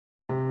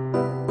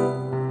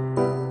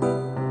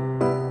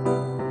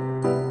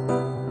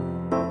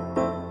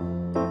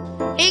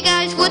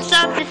what's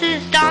up? This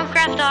is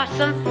Domcraft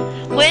Awesome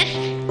with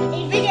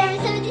Video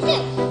 76.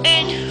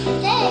 and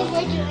Today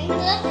we're doing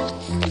the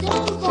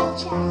Snowball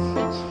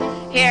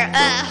Challenge. here.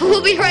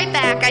 We'll be right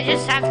back. I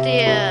just have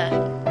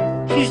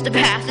to use the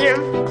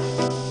bathroom.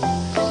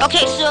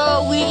 Okay,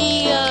 so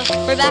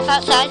we're back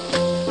outside.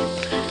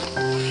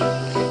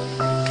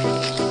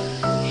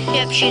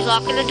 Yep, she's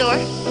locking the door.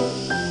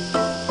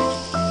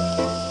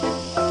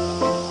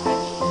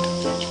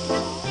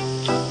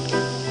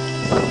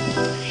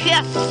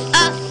 Yeah.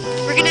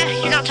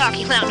 You're not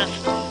talking loud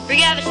enough. We're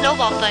gonna have a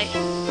snowball fight.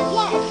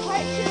 Yeah, it's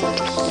part 2.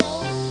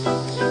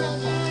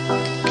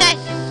 Okay.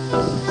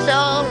 So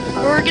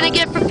we're gonna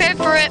get prepared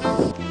for it.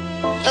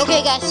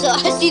 Okay, guys. So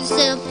I just need to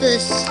set up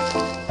this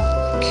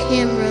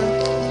camera.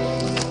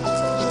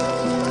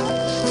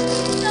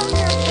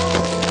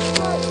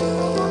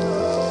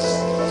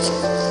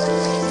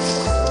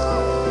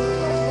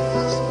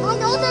 I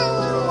know there are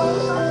little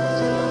ways on